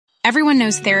Everyone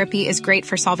knows therapy is great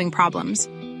for solving problems,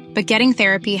 but getting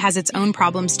therapy has its own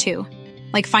problems too,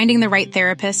 like finding the right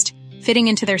therapist, fitting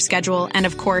into their schedule, and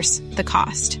of course, the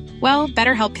cost. Well,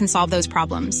 BetterHelp can solve those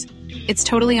problems. It's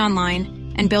totally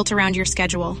online and built around your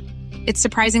schedule. It's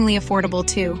surprisingly affordable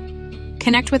too.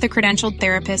 Connect with a credentialed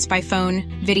therapist by phone,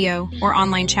 video, or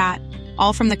online chat,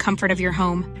 all from the comfort of your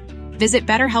home. Visit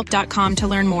BetterHelp.com to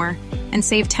learn more and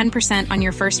save 10% on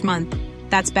your first month.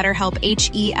 That's BetterHelp,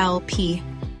 H-E-L-P.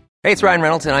 Hey, it's Ryan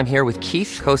Reynolds, and I'm here with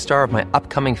Keith, co-star of my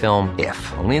upcoming film, If,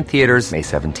 only in theaters May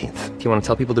 17th. Do you want to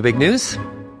tell people the big news?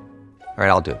 All right,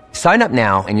 I'll do it. Sign up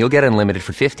now and you'll get unlimited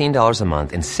for $15 a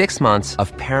month and 6 months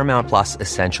of Paramount Plus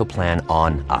Essential Plan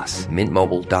on us.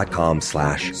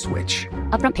 MintMobile.com/switch.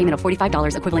 Upfront payment of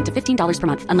 $45 equivalent to $15 per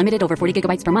month. Unlimited over 40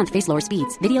 gigabytes per month. Face lower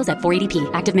speeds. Videos at 480p.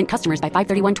 Active Mint customers by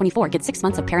 531.24 get 6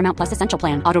 months of Paramount Plus Essential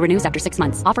Plan. Auto renews after 6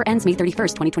 months. Offer ends May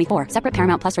 31st, 2024. Separate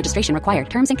Paramount Plus registration required.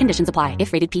 Terms and conditions apply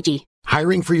if rated PG.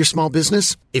 Hiring for your small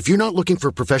business? If you're not looking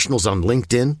for professionals on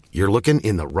LinkedIn, you're looking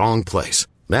in the wrong place.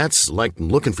 That's like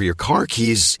looking for your car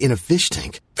keys in a fish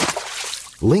tank.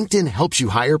 LinkedIn helps you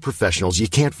hire professionals you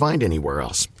can't find anywhere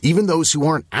else, even those who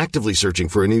aren't actively searching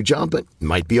for a new job but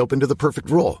might be open to the perfect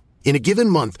role. In a given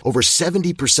month, over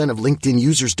 70% of LinkedIn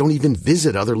users don't even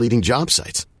visit other leading job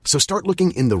sites. So start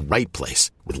looking in the right place.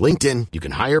 With LinkedIn, you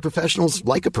can hire professionals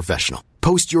like a professional.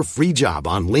 Post your free job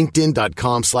on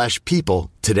linkedin.com/people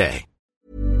today.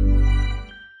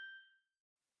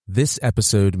 This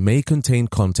episode may contain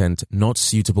content not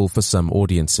suitable for some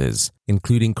audiences,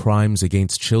 including crimes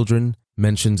against children,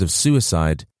 mentions of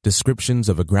suicide, descriptions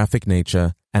of a graphic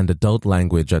nature, and adult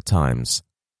language at times.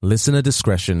 Listener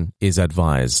discretion is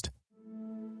advised.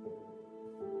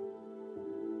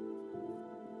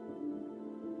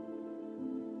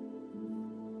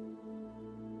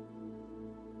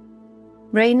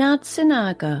 Reynhard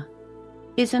Sinaga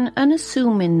is an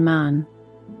unassuming man,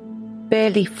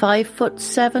 barely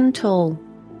 5'7" tall,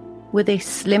 with a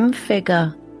slim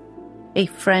figure, a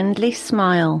friendly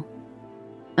smile,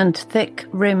 and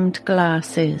thick-rimmed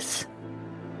glasses.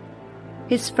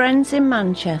 His friends in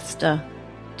Manchester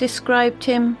described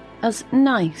him as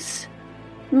nice,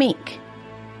 meek,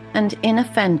 and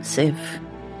inoffensive.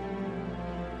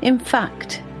 In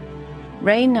fact,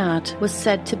 Reynhard was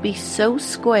said to be so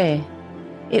square,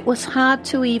 it was hard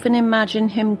to even imagine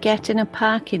him getting a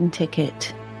parking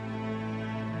ticket.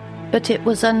 But it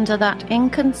was under that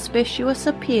inconspicuous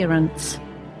appearance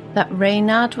that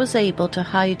Reynhard was able to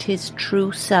hide his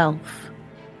true self.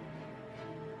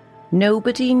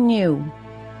 Nobody knew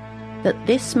that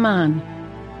this man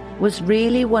was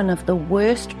really one of the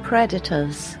worst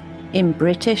predators in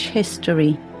British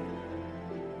history.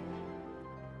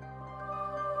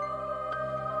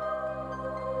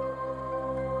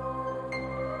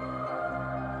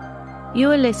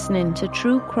 You are listening to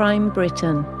True Crime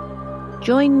Britain.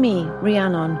 Join me,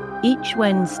 Rhiannon, each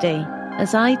Wednesday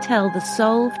as I tell the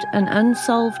solved and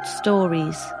unsolved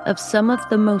stories of some of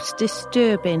the most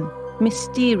disturbing,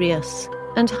 mysterious,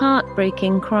 and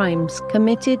heartbreaking crimes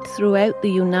committed throughout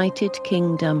the United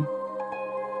Kingdom.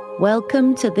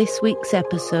 Welcome to this week's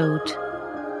episode.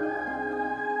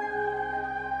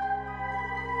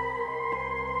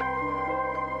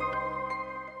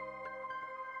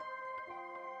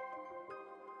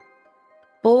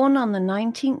 Born on the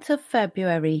 19th of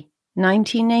February,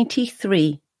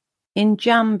 1983, in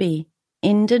Jambi,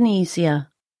 Indonesia,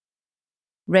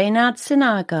 Reynhard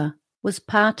Sinaga was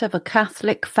part of a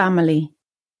Catholic family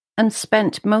and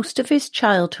spent most of his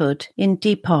childhood in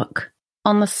Depok,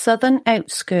 on the southern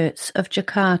outskirts of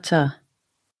Jakarta.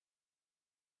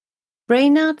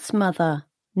 Reynhard's mother,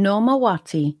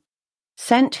 Normawati,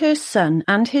 sent her son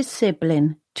and his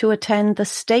sibling to attend the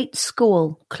state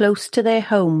school close to their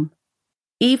home,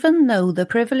 even though the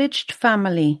privileged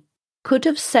family could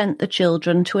have sent the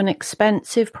children to an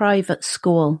expensive private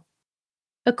school.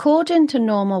 According to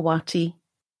Normawati,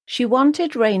 she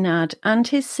wanted Reynhard and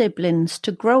his siblings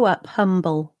to grow up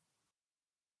humble.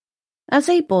 As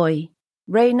a boy,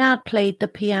 Reynhard played the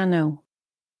piano.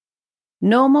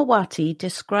 Normawati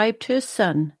described her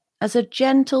son as a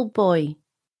gentle boy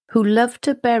who loved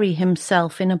to bury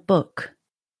himself in a book.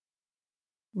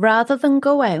 Rather than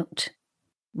go out,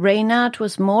 Reynhard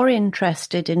was more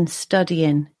interested in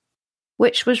studying,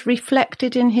 which was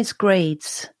reflected in his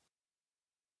grades.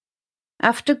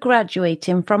 After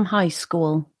graduating from high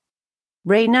school,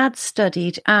 Reynhard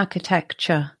studied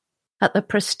architecture at the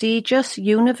prestigious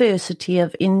University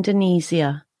of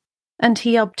Indonesia, and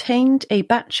he obtained a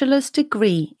bachelor's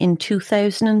degree in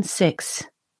 2006.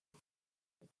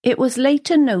 It was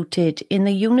later noted in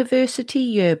the university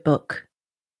yearbook,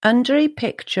 under a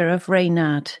picture of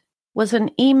Reynhard, was an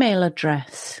email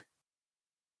address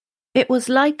It was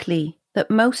likely that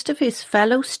most of his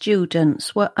fellow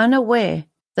students were unaware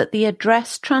that the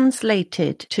address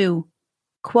translated to,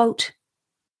 quote,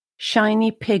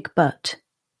 shiny pig butt.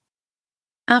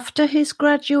 After his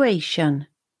graduation,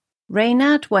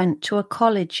 Reynhard went to a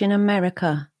college in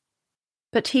America,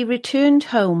 but he returned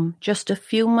home just a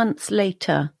few months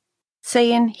later,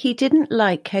 saying he didn't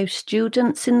like how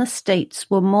students in the States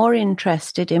were more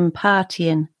interested in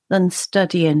partying than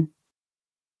studying.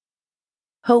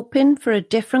 Hoping for a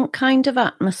different kind of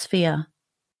atmosphere,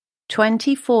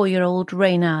 24-year-old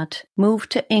Reynhard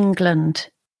moved to England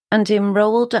and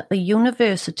enrolled at the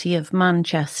University of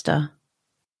Manchester.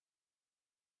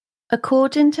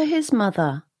 According to his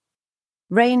mother,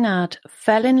 Reynhard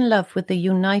fell in love with the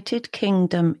United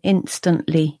Kingdom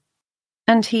instantly,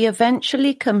 and he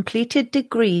eventually completed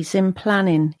degrees in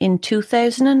planning in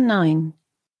 2009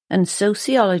 and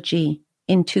sociology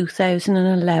in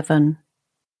 2011.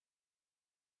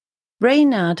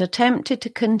 Reynhard attempted to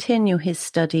continue his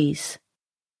studies,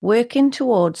 working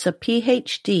towards a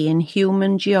PhD in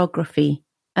human geography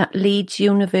at Leeds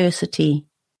University.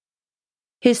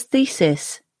 His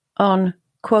thesis on,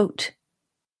 quote,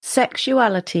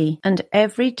 sexuality and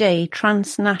everyday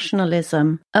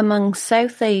transnationalism among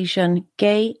South Asian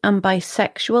gay and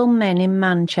bisexual men in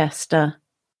Manchester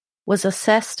was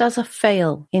assessed as a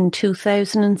fail in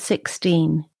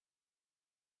 2016.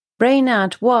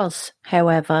 Reynhard was,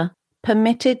 however,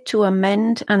 permitted to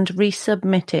amend and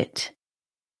resubmit it.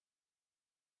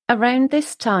 Around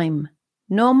this time,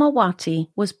 Norma Watty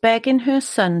was begging her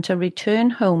son to return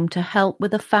home to help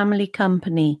with a family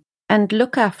company and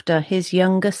look after his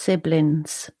younger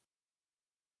siblings.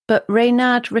 But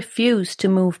Reynhard refused to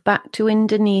move back to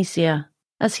Indonesia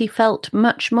as he felt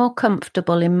much more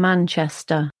comfortable in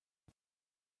Manchester.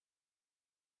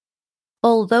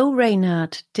 Although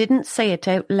Reynhard didn't say it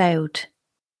out loud,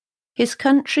 his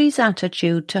country's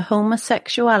attitude to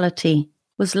homosexuality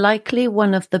was likely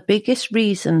one of the biggest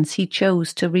reasons he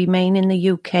chose to remain in the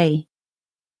UK.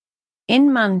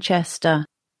 In Manchester,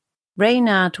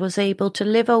 Reynhard was able to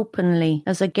live openly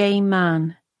as a gay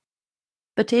man.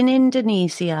 But in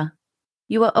Indonesia,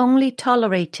 you are only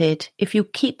tolerated if you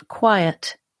keep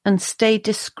quiet and stay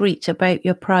discreet about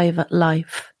your private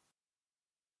life.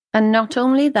 And not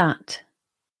only that,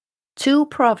 2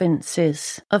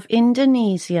 provinces of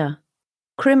Indonesia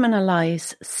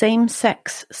criminalize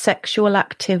same-sex sexual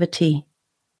activity.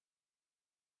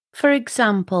 For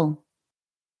example,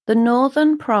 the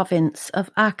northern province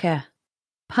of Aceh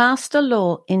passed a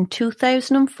law in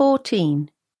 2014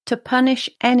 to punish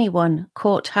anyone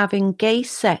caught having gay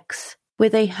sex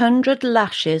with 100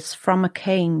 lashes from a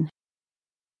cane.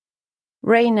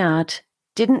 Reynhard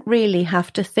didn't really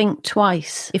have to think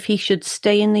twice if he should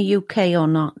stay in the UK or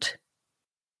not.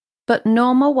 But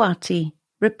Norma Watty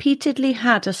repeatedly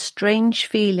had a strange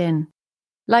feeling,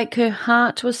 like her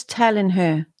heart was telling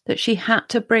her that she had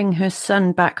to bring her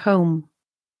son back home.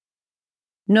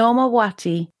 Norma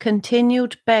Watty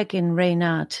continued begging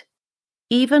Reynhard,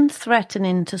 even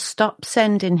threatening to stop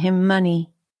sending him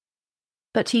money.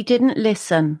 But he didn't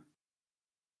listen.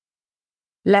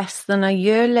 Less than a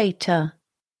year later,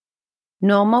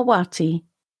 Norma Watty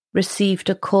received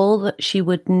a call that she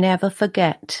would never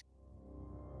forget.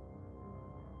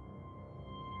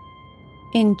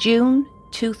 In June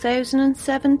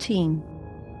 2017,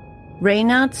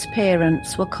 Reynhard's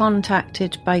parents were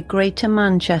contacted by Greater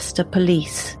Manchester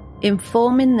Police,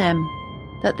 informing them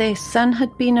that their son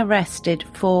had been arrested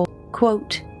for,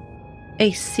 quote,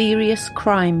 a serious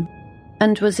crime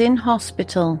and was in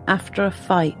hospital after a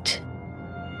fight.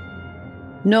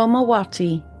 Norma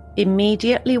Watty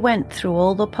immediately went through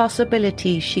all the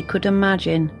possibilities she could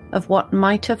imagine of what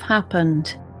might have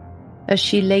happened, as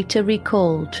she later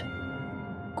recalled,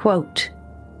 quote,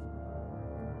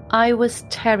 I was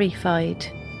terrified.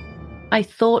 I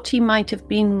thought he might have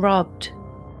been robbed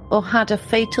or had a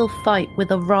fatal fight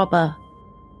with a robber.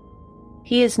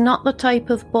 He is not the type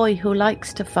of boy who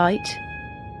likes to fight.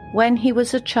 When he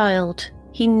was a child,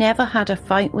 he never had a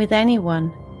fight with anyone.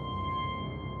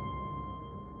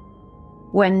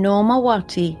 When Norma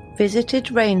Watty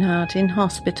visited Reynhard in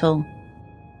hospital,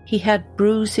 he had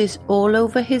bruises all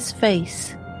over his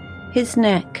face, his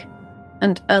neck,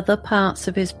 and other parts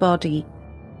of his body.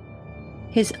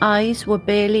 His eyes were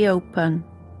barely open.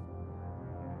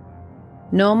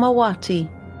 Norma Watty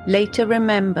later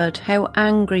remembered how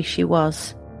angry she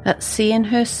was at seeing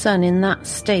her son in that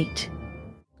state.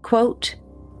 Quote,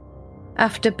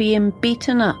 after being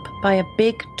beaten up by a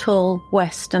big, tall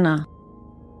Westerner.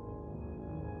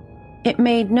 It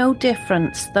made no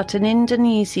difference that an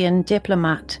Indonesian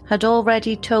diplomat had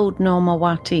already told Norma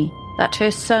Watty that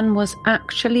her son was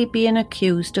actually being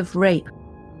accused of rape.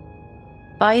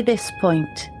 By this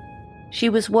point, she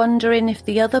was wondering if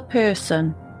the other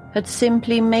person had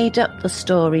simply made up the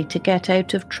story to get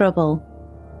out of trouble.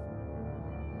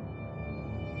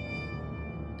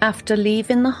 After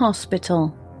leaving the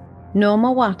hospital,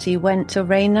 Norma Watty went to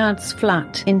Reynhard's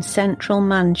flat in central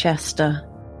Manchester.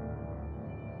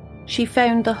 She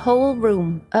found the whole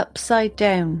room upside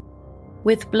down,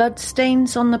 with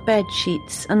bloodstains on the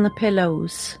bedsheets and the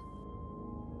pillows.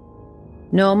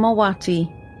 Norma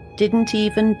Watty didn't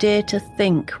even dare to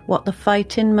think what the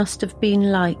fighting must have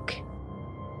been like.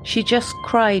 She just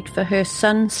cried for her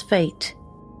son's fate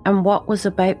and what was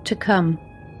about to come.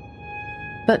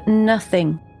 But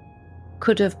nothing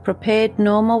could have prepared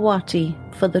Norma Watty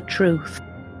for the truth.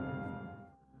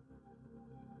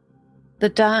 The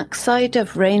dark side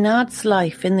of Reynhard's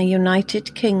life in the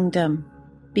United Kingdom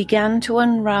began to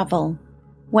unravel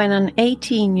when an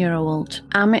 18-year-old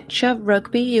amateur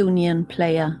rugby union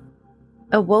player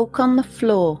awoke on the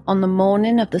floor on the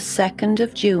morning of the 2nd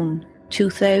of June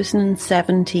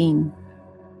 2017.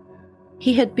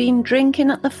 He had been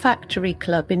drinking at the Factory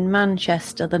Club in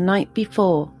Manchester the night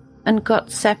before and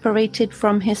got separated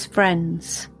from his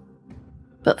friends.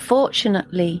 But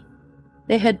fortunately,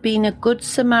 there had been a good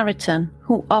Samaritan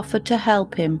who offered to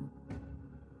help him.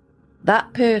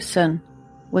 That person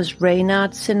was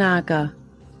Reynhard Sinaga.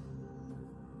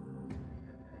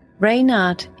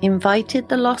 Reynhard invited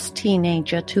the lost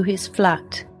teenager to his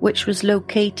flat, which was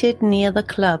located near the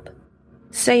club,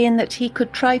 saying that he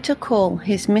could try to call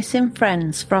his missing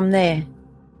friends from there.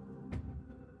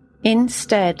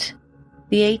 Instead,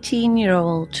 the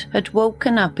 18-year-old had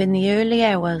woken up in the early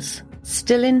hours,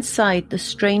 still inside the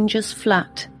stranger's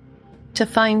flat, to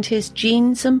find his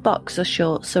jeans and boxer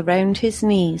shorts around his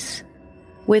knees,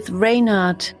 with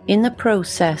Reynhard in the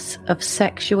process of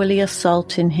sexually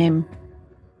assaulting him.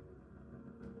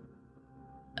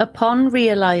 Upon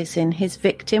realizing his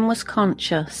victim was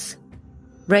conscious,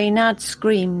 Reynhard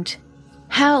screamed,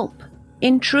 "Help!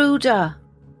 Intruder!"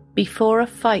 before a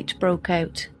fight broke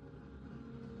out.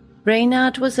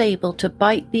 Reynhard was able to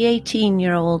bite the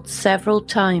 18-year-old several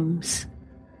times,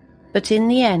 but in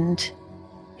the end,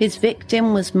 his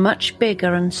victim was much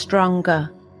bigger and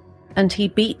stronger, and he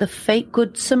beat the fake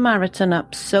Good Samaritan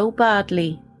up so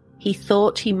badly he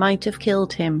thought he might have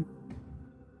killed him.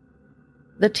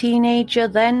 The teenager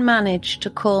then managed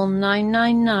to call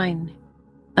 999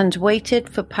 and waited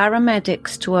for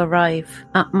paramedics to arrive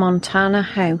at Montana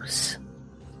House.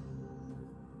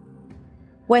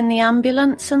 When the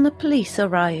ambulance and the police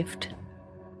arrived,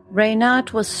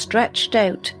 Reynhard was stretched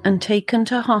out and taken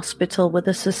to hospital with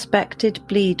a suspected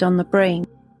bleed on the brain.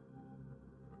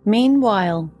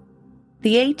 Meanwhile,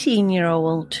 the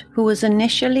 18-year-old, who was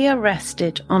initially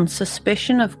arrested on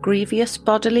suspicion of grievous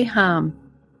bodily harm,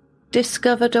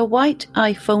 discovered a white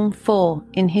iPhone 4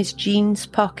 in his jeans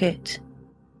pocket,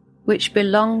 which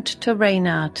belonged to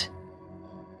Reynhard.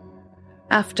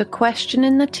 After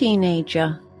questioning the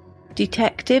teenager,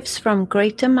 detectives from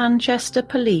Greater Manchester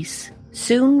Police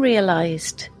soon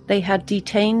realised they had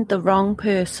detained the wrong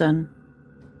person.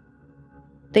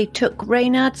 They took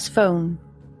Reynhard's phone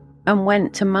and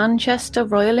went to Manchester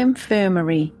Royal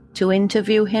Infirmary to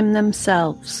interview him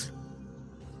themselves.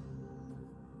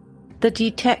 The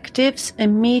detectives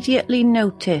immediately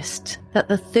noticed that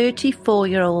the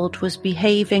 34-year-old was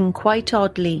behaving quite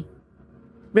oddly,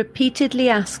 repeatedly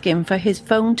asking for his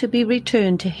phone to be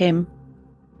returned to him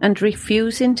and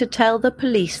refusing to tell the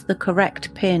police the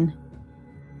correct PIN.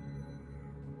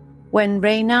 When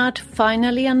Reynhard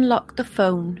finally unlocked the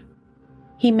phone,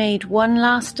 he made one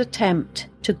last attempt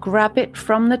to grab it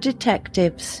from the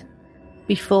detectives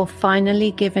before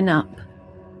finally giving up.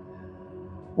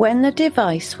 When the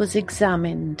device was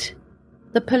examined,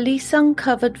 the police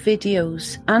uncovered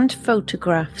videos and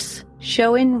photographs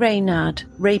showing Reynhard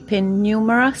raping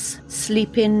numerous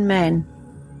sleeping men.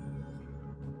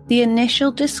 The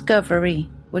initial discovery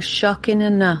was shocking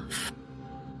enough,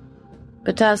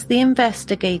 but as the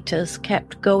investigators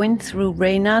kept going through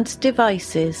Reynhard's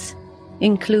devices,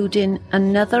 including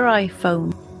another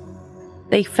iPhone,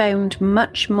 they found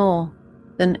much more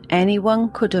than anyone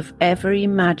could have ever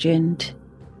imagined.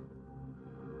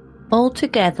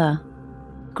 Altogether,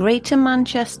 Greater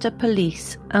Manchester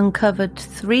Police uncovered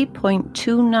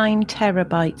 3.29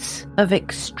 terabytes of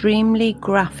extremely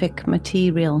graphic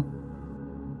material.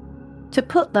 To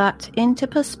put that into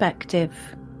perspective,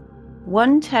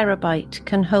 1 terabyte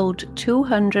can hold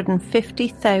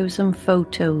 250,000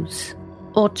 photos,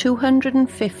 or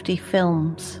 250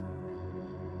 films.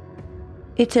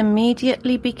 It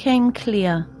immediately became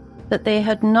clear that there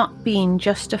had not been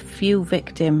just a few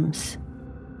victims.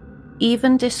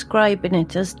 even describing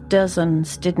it as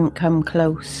dozens didn't come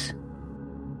close.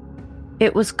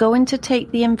 It was going to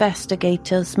take the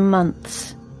investigators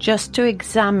months just to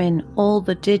examine all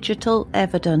the digital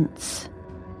evidence.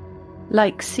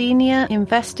 Like Senior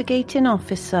Investigating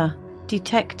Officer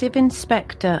Detective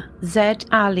Inspector Zed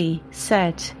Ali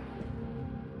said,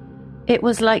 "It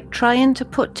was like trying to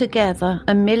put together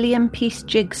a million-piece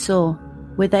jigsaw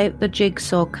without the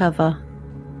jigsaw cover."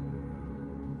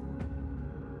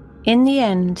 In the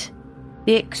end,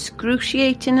 the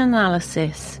excruciating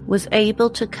analysis was able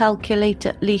to calculate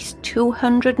at least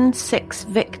 206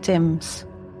 victims,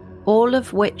 all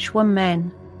of which were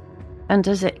men, and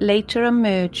as it later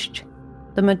emerged,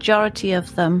 the majority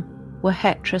of them were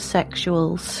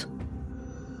heterosexuals.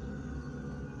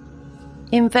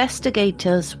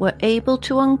 Investigators were able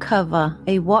to uncover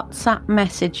a WhatsApp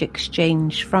message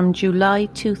exchange from July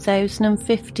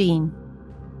 2015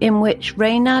 in which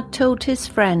Reynhard told his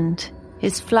friend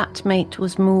his flatmate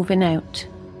was moving out.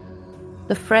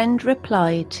 The friend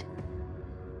replied,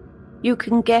 "You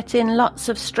can get in lots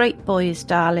of straight boys,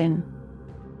 darling."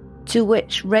 To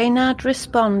which Reynhard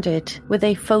responded with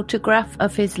a photograph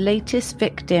of his latest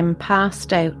victim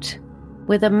passed out,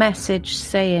 with a message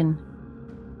saying,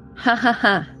 "Ha ha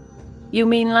ha, you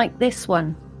mean like this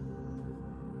one?"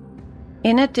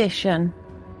 In addition,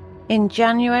 in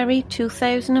January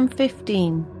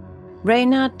 2015,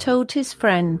 Reynhard told his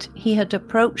friend he had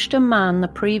approached a man the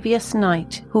previous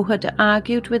night who had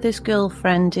argued with his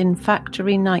girlfriend in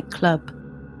Factory nightclub.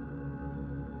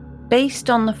 Based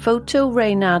on the photo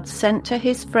Reynhard sent to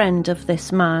his friend of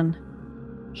this man,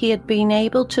 he had been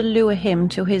able to lure him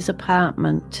to his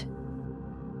apartment.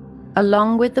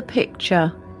 Along with the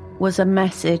picture was a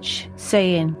message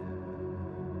saying,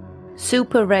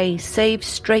 "Super Ray saves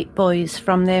straight boys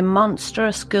from their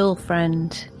monstrous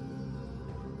girlfriend."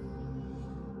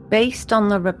 Based on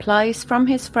the replies from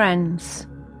his friends,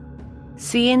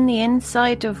 seeing the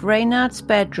inside of Reynhard's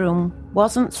bedroom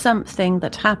wasn't something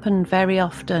that happened very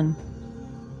often.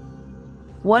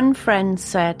 One friend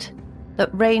said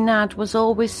that Reynhard was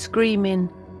always screaming,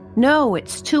 "No,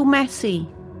 it's too messy,"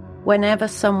 whenever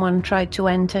someone tried to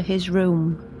enter his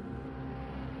room.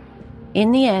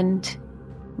 In the end,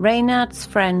 Reynhard's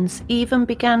friends even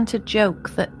began to joke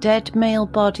that dead male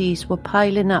bodies were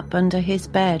piling up under his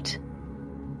bed,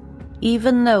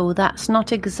 even though that's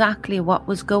not exactly what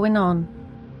was going on.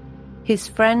 His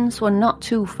friends were not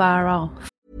too far off.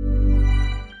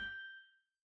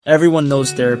 Everyone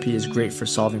knows therapy is great for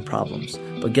solving problems,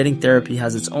 but getting therapy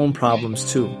has its own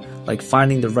problems too, like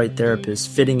finding the right therapist,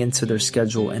 fitting into their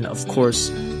schedule, and of course,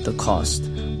 the cost.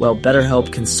 Well,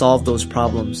 BetterHelp can solve those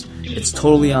problems. It's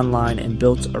totally online and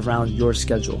built around your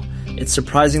schedule. It's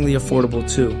surprisingly affordable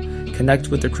too. Connect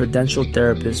with a credentialed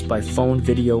therapist by phone,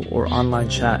 video, or online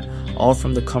chat, all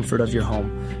from the comfort of your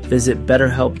home. Visit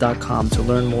BetterHelp.com to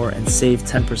learn more and save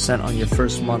 10% on your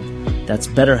first month. That's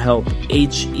BetterHelp,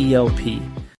 H-E-L-P.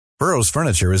 Burrow's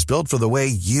furniture is built for the way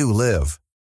you live.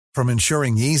 From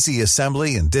ensuring easy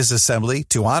assembly and disassembly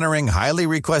to honoring highly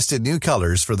requested new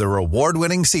colors for their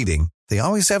award-winning seating, they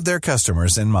always have their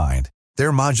customers in mind.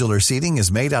 Their modular seating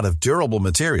is made out of durable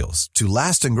materials to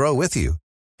last and grow with you.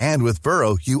 And with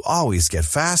Burrow, you always get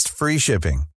fast, free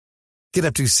shipping. Get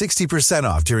up to 60%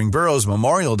 off during Burrow's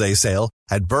Memorial Day sale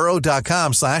at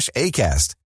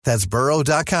burrow.com/ACAST. That's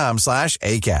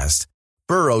burrow.com/ACAST.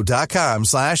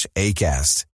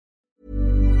 burrow.com/ACAST.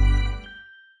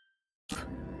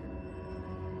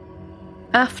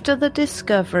 After the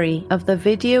discovery of the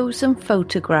videos and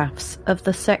photographs of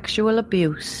the sexual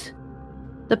abuse,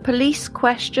 the police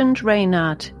questioned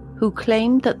Reynhard, who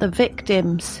claimed that the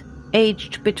victims,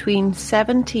 aged between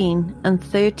 17 and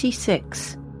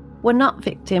 36, were not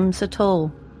victims at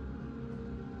all.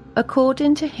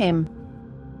 According to him,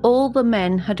 all the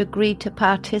men had agreed to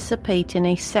participate in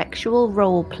a sexual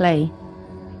role play,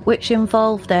 which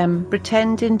involved them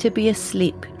pretending to be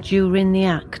asleep during the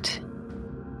act.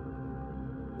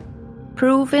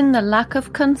 Proving the lack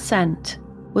of consent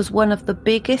was one of the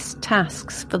biggest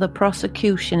tasks for the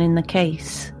prosecution in the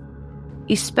case,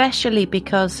 especially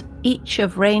because each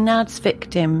of Reynhard's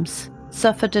victims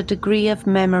suffered a degree of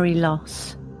memory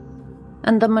loss,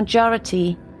 and the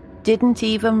majority didn't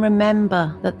even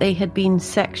remember that they had been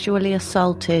sexually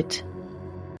assaulted.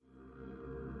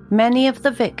 Many of the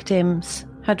victims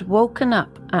had woken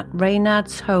up at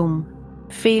Reynhard's home,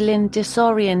 feeling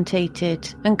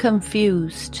disorientated and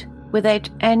confused, without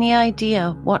any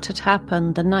idea what had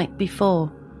happened the night before,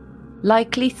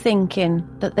 likely thinking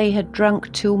that they had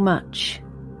drunk too much.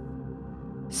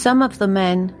 Some of the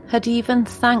men had even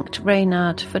thanked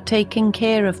Reynhard for taking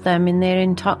care of them in their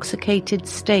intoxicated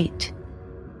state,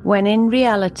 when in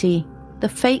reality the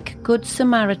fake Good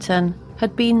Samaritan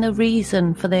had been the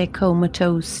reason for their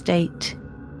comatose state.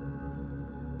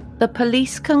 The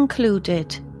police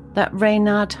concluded that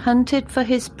Reynhard hunted for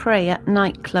his prey at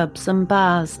nightclubs and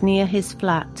bars near his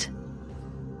flat.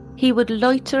 He would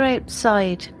loiter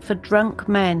outside for drunk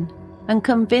men and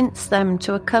convince them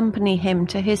to accompany him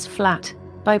to his flat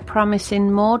by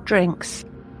promising more drinks,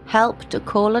 help to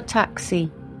call a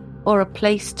taxi, or a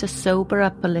place to sober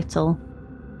up a little.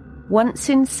 Once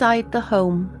inside the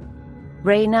home,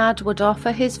 Reynhard would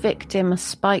offer his victim a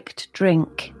spiked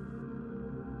drink.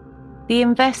 The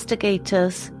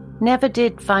investigators never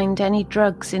did find any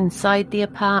drugs inside the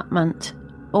apartment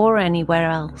or anywhere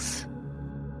else,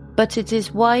 but it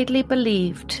is widely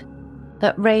believed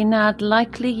that Reynhard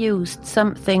likely used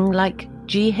something like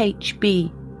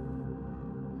GHB.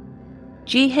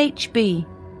 GHB,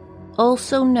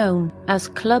 also known as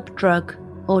club drug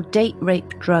or date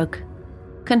rape drug,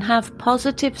 can have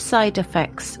positive side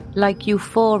effects like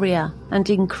euphoria and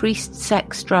increased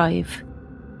sex drive,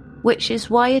 which is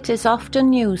why it is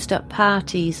often used at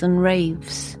parties and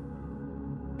raves.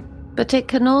 But it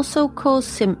can also cause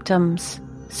symptoms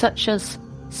such as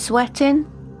sweating,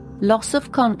 loss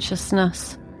of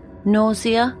consciousness,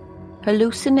 nausea,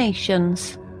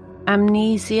 hallucinations,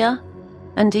 amnesia,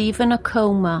 and even a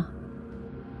coma.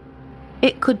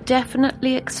 It could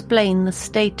definitely explain the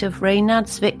state of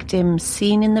Reynhard's victims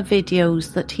seen in the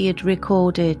videos that he had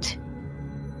recorded.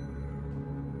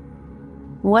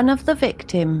 One of the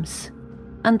victims,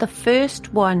 and the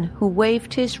first one who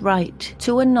waived his right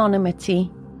to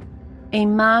anonymity, a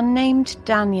man named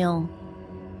Daniel,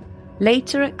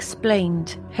 later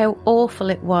explained how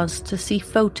awful it was to see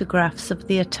photographs of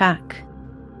the attack.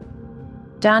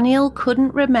 Daniel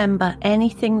couldn't remember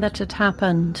anything that had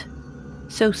happened,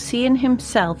 so seeing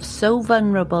himself so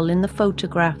vulnerable in the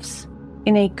photographs,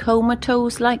 in a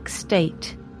comatose-like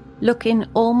state, looking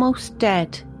almost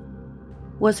dead,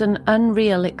 was an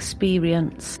unreal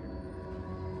experience.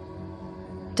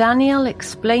 Daniel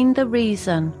explained the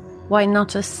reason why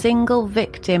not a single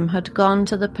victim had gone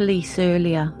to the police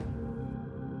earlier.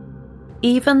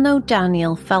 Even though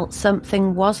Daniel felt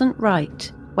something wasn't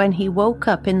right when he woke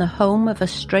up in the home of a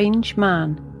strange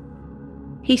man,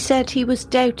 he said he was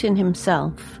doubting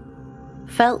himself,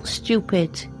 felt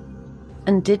stupid,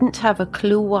 and didn't have a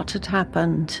clue what had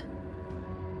happened.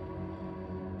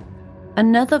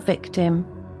 Another victim,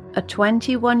 a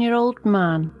 21-year-old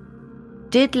man,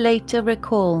 did later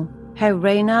recall how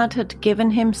Reynhard had given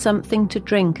him something to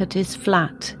drink at his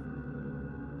flat.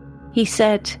 He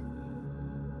said,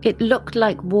 "It looked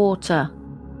like water,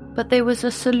 but there was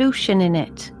a solution in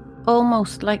it,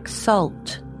 almost like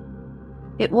salt.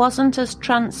 It wasn't as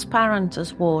transparent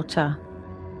as water.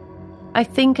 I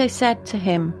think I said to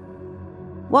him,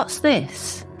 'What's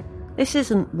this? This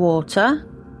isn't water.'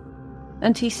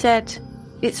 And he said,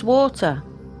 'It's water.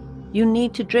 You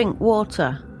need to drink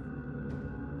water.'"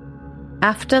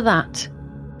 After that,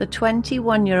 the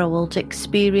 21-year-old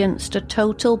experienced a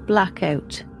total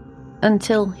blackout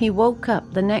until he woke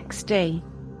up the next day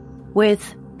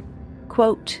with,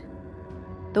 quote,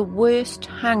 "the worst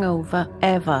hangover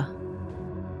ever."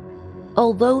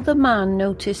 Although the man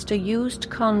noticed a used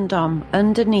condom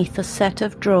underneath a set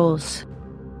of drawers,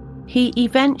 he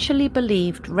eventually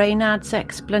believed Reynhard's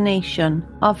explanation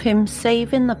of him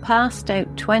saving the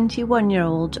passed-out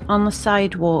 21-year-old on the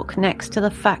sidewalk next to the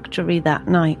factory that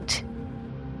night.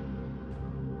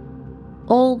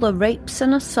 All the rapes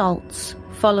and assaults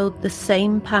followed the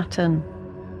same pattern.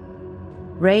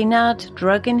 Reynhard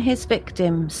drugging his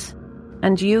victims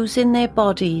and using their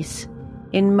bodies,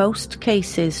 in most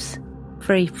cases,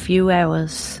 for a few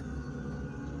hours.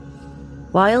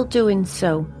 While doing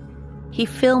so, he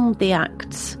filmed the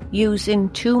acts using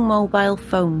 2 mobile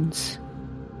phones,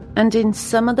 and in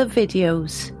some of the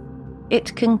videos,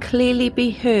 it can clearly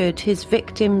be heard his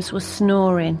victims were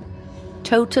snoring,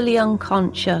 totally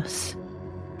unconscious.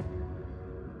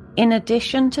 In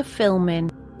addition to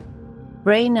filming,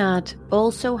 Reynhard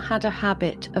also had a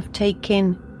habit of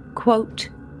taking, quote,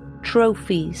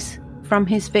 "trophies" from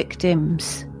his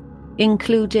victims,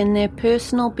 including their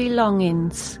personal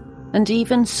belongings and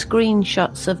even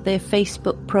screenshots of their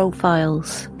Facebook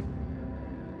profiles.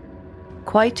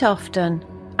 Quite often,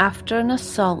 after an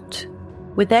assault,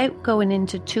 without going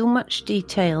into too much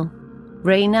detail,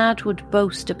 Reynhard would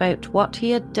boast about what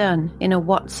he had done in a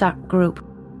WhatsApp group.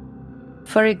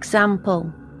 For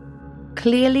example,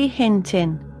 clearly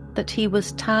hinting that he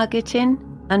was targeting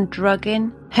and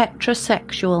drugging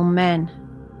heterosexual men.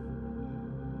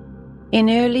 In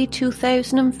early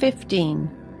 2015,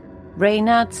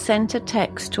 Reynhard sent a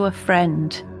text to a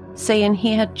friend saying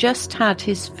he had just had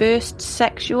his first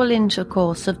sexual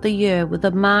intercourse of the year with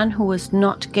a man who was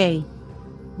not gay,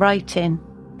 writing,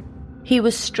 "He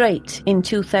was straight in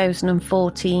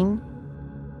 2014.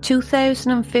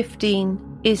 2015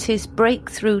 is his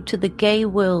breakthrough to the gay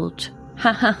world.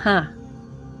 Ha ha ha.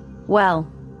 Well,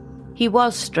 he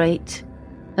was straight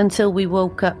until we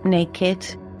woke up naked."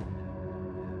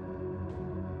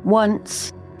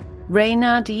 Once,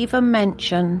 Reynhard even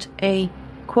mentioned a,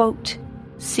 quote,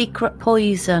 secret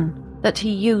poison that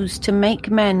he used to make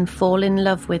men fall in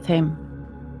love with him.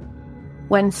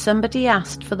 When somebody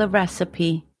asked for the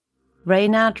recipe,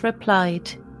 Reynhard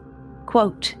replied,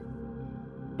 quote,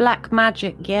 "Black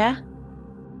magic, yeah?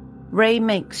 Ray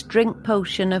makes drink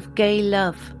potion of gay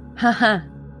love. Haha.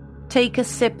 Take a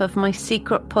sip of my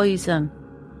secret poison.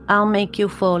 I'll make you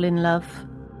fall in love."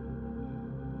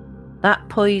 That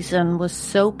poison was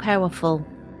so powerful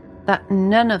that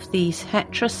none of these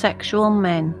heterosexual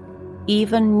men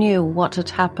even knew what had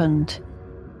happened.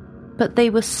 But they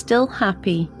were still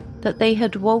happy that they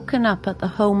had woken up at the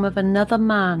home of another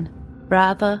man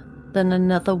rather than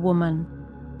another woman.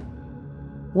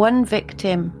 One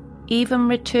victim even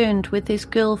returned with his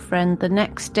girlfriend the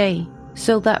next day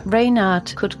so that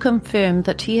Reynhard could confirm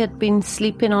that he had been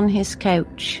sleeping on his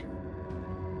couch.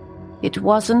 It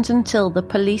wasn't until the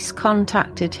police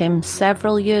contacted him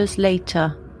several years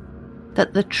later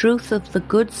that the truth of the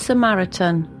Good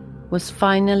Samaritan was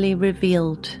finally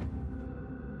revealed.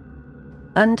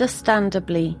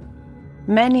 Understandably,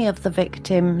 many of the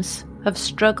victims have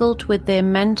struggled with their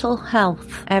mental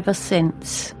health ever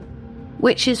since,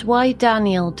 which is why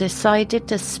Daniel decided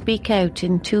to speak out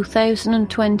in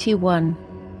 2021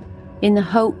 in the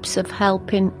hopes of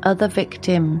helping other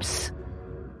victims.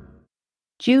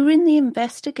 During the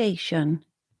investigation,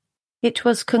 it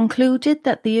was concluded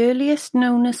that the earliest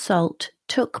known assault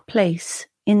took place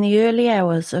in the early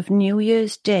hours of New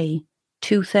Year's Day,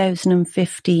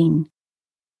 2015.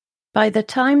 By the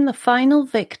time the final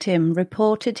victim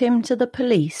reported him to the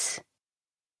police,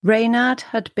 Reynhard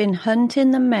had been hunting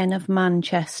the men of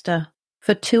Manchester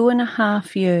for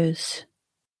 2.5 years.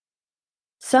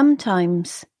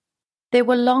 Sometimes there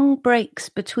were long breaks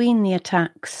between the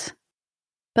attacks,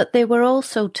 but there were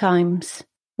also times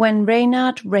when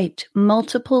Reynhard raped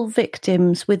multiple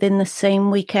victims within the same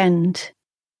weekend.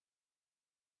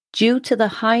 Due to the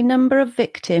high number of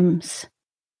victims,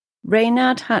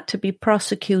 Reynhard had to be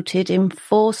prosecuted in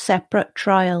 4 separate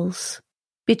trials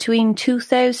between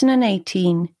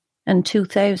 2018 and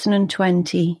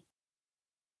 2020.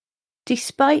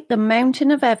 Despite the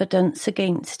mountain of evidence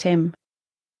against him,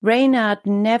 Reynhard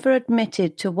never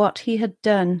admitted to what he had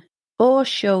done or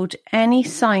showed any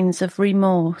signs of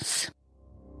remorse.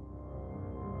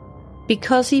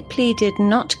 Because he pleaded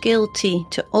not guilty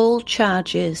to all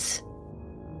charges,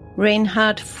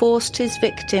 Reynhard forced his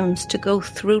victims to go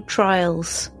through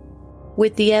trials,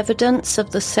 with the evidence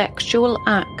of the sexual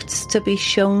acts to be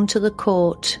shown to the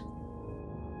court.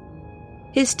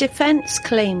 His defense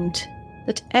claimed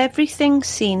that everything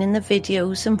seen in the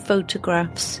videos and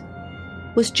photographs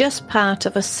was just part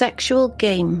of a sexual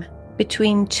game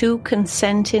between 2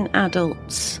 consenting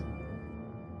adults.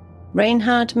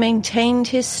 Reynhard maintained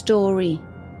his story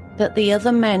that the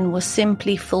other men were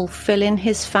simply fulfilling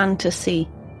his fantasy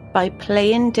by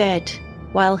playing dead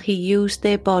while he used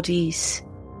their bodies.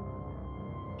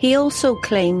 He also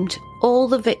claimed all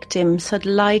the victims had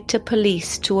lied to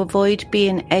police to avoid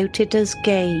being outed as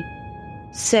gay,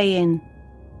 saying,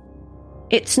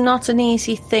 "It's not an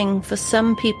easy thing for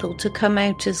some people to come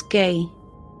out as gay.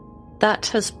 That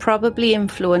has probably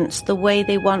influenced the way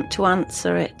they want to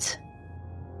answer it.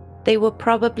 They were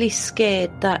probably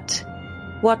scared that,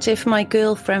 what if my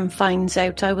girlfriend finds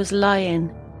out I was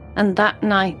lying, and that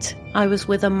night I was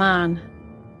with a man?"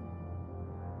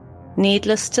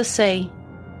 Needless to say,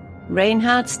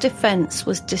 Reynhard's defense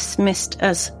was dismissed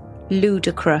as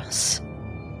ludicrous.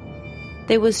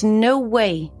 There was no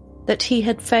way that he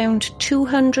had found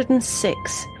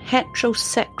 206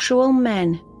 heterosexual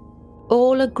men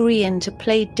all agreeing to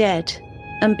play dead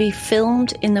and be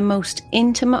filmed in the most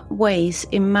intimate ways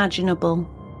imaginable,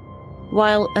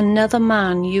 while another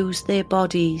man used their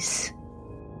bodies.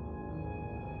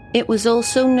 It was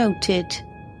also noted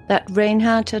that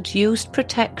Reynhard had used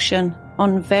protection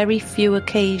on very few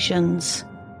occasions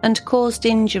and caused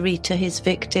injury to his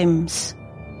victims.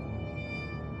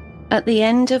 At the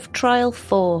end of Trial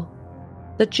 4,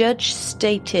 the judge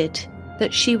stated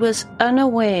that she was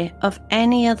unaware of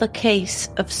any other case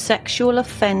of sexual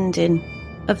offending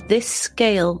of this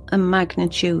scale and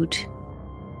magnitude.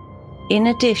 In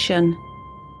addition,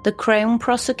 the Crown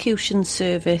Prosecution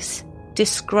Service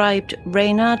described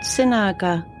Reynhard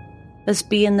Sinaga as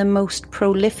being the most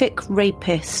prolific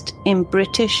rapist in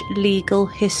British legal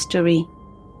history.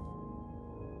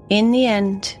 In the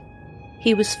end,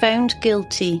 he was found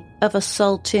guilty of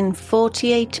assaulting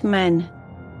 48 men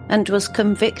and was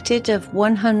convicted of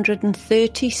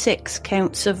 136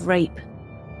 counts of rape,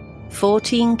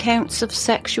 14 counts of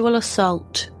sexual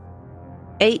assault,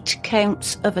 8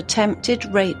 counts of attempted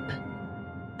rape,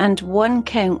 and 1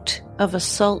 count of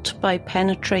assault by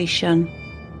penetration.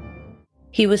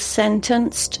 He was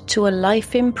sentenced to a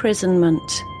life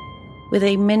imprisonment with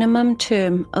a minimum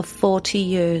term of 40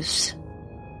 years.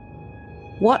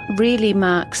 What really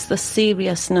marks the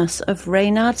seriousness of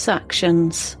Reynhard's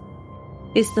actions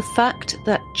is the fact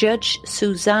that Judge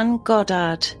Suzanne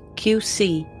Goddard,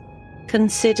 QC,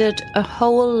 considered a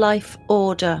whole life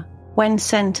order when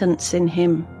sentencing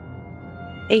him.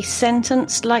 A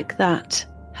sentence like that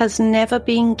has never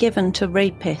been given to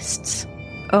rapists,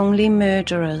 only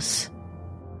murderers.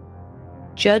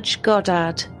 Judge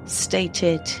Goddard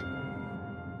stated,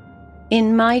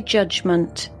 "In my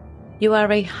judgment, you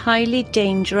are a highly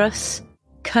dangerous,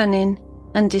 cunning,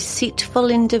 and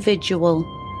deceitful individual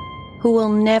who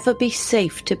will never be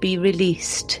safe to be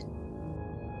released.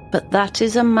 But that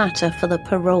is a matter for the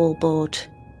parole board."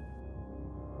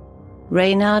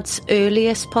 Reynhard's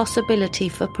earliest possibility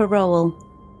for parole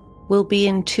will be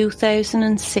in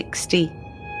 2060,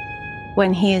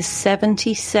 when he is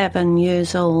 77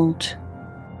 years old.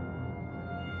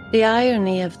 The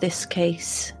irony of this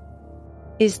case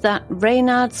is that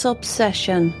Reynhard's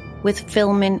obsession with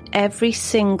filming every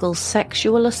single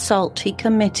sexual assault he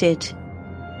committed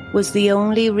was the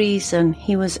only reason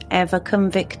he was ever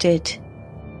convicted.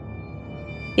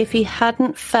 If he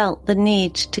hadn't felt the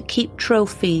need to keep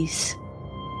trophies,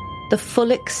 the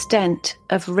full extent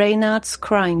of Reynhard's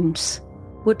crimes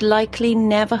would likely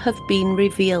never have been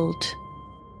revealed.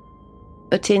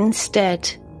 But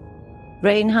instead,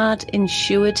 Reynhard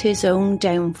ensured his own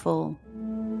downfall.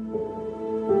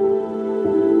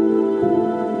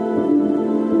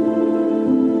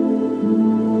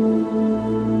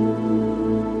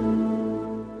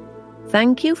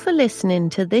 Thank you for listening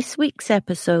to this week's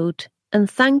episode, and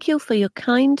thank you for your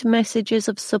kind messages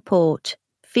of support,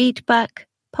 feedback,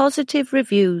 positive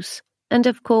reviews, and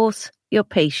of course, your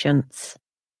patience.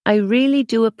 I really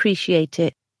do appreciate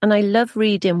it, and I love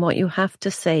reading what you have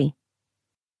to say.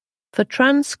 For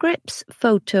transcripts,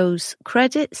 photos,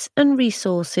 credits, and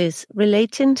resources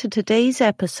relating to today's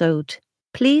episode,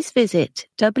 please visit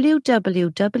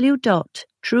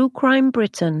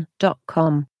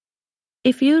www.truecrimebritain.com.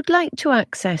 If you'd like to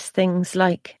access things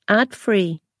like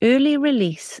ad-free, early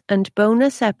release, and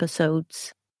bonus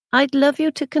episodes, I'd love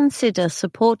you to consider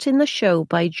supporting the show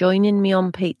by joining me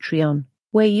on Patreon,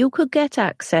 where you could get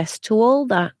access to all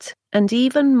that and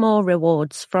even more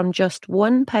rewards from just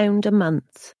 £1 a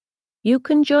month. You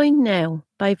can join now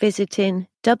by visiting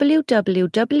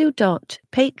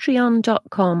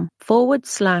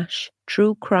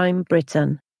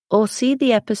www.patreon.com/truecrimebritain or see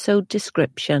the episode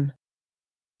description.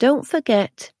 Don't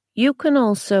forget, you can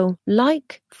also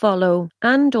like, follow,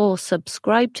 and or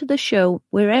subscribe to the show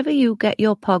wherever you get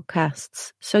your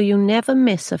podcasts so you never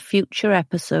miss a future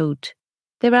episode.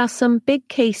 There are some big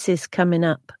cases coming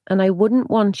up, and I wouldn't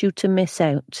want you to miss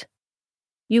out.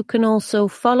 You can also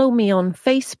follow me on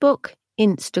Facebook,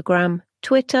 Instagram,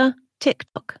 Twitter,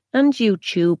 TikTok, and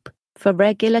YouTube for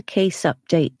regular case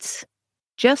updates.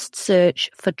 Just search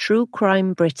for True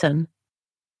Crime Britain.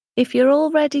 If you're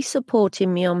already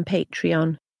supporting me on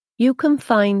Patreon, you can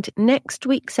find next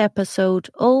week's episode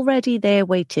already there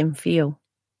waiting for you.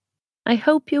 I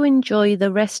hope you enjoy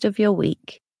the rest of your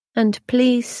week, and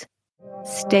please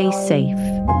stay safe.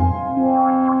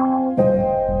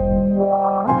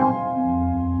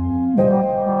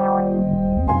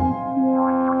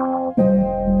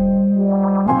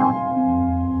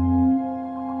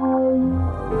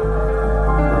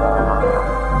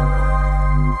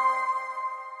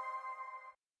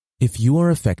 If you are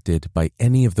affected by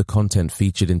any of the content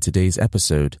featured in today's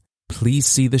episode, please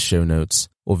see the show notes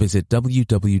or visit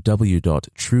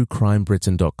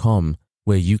www.truecrimebritain.com,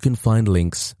 where you can find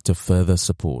links to further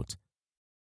support.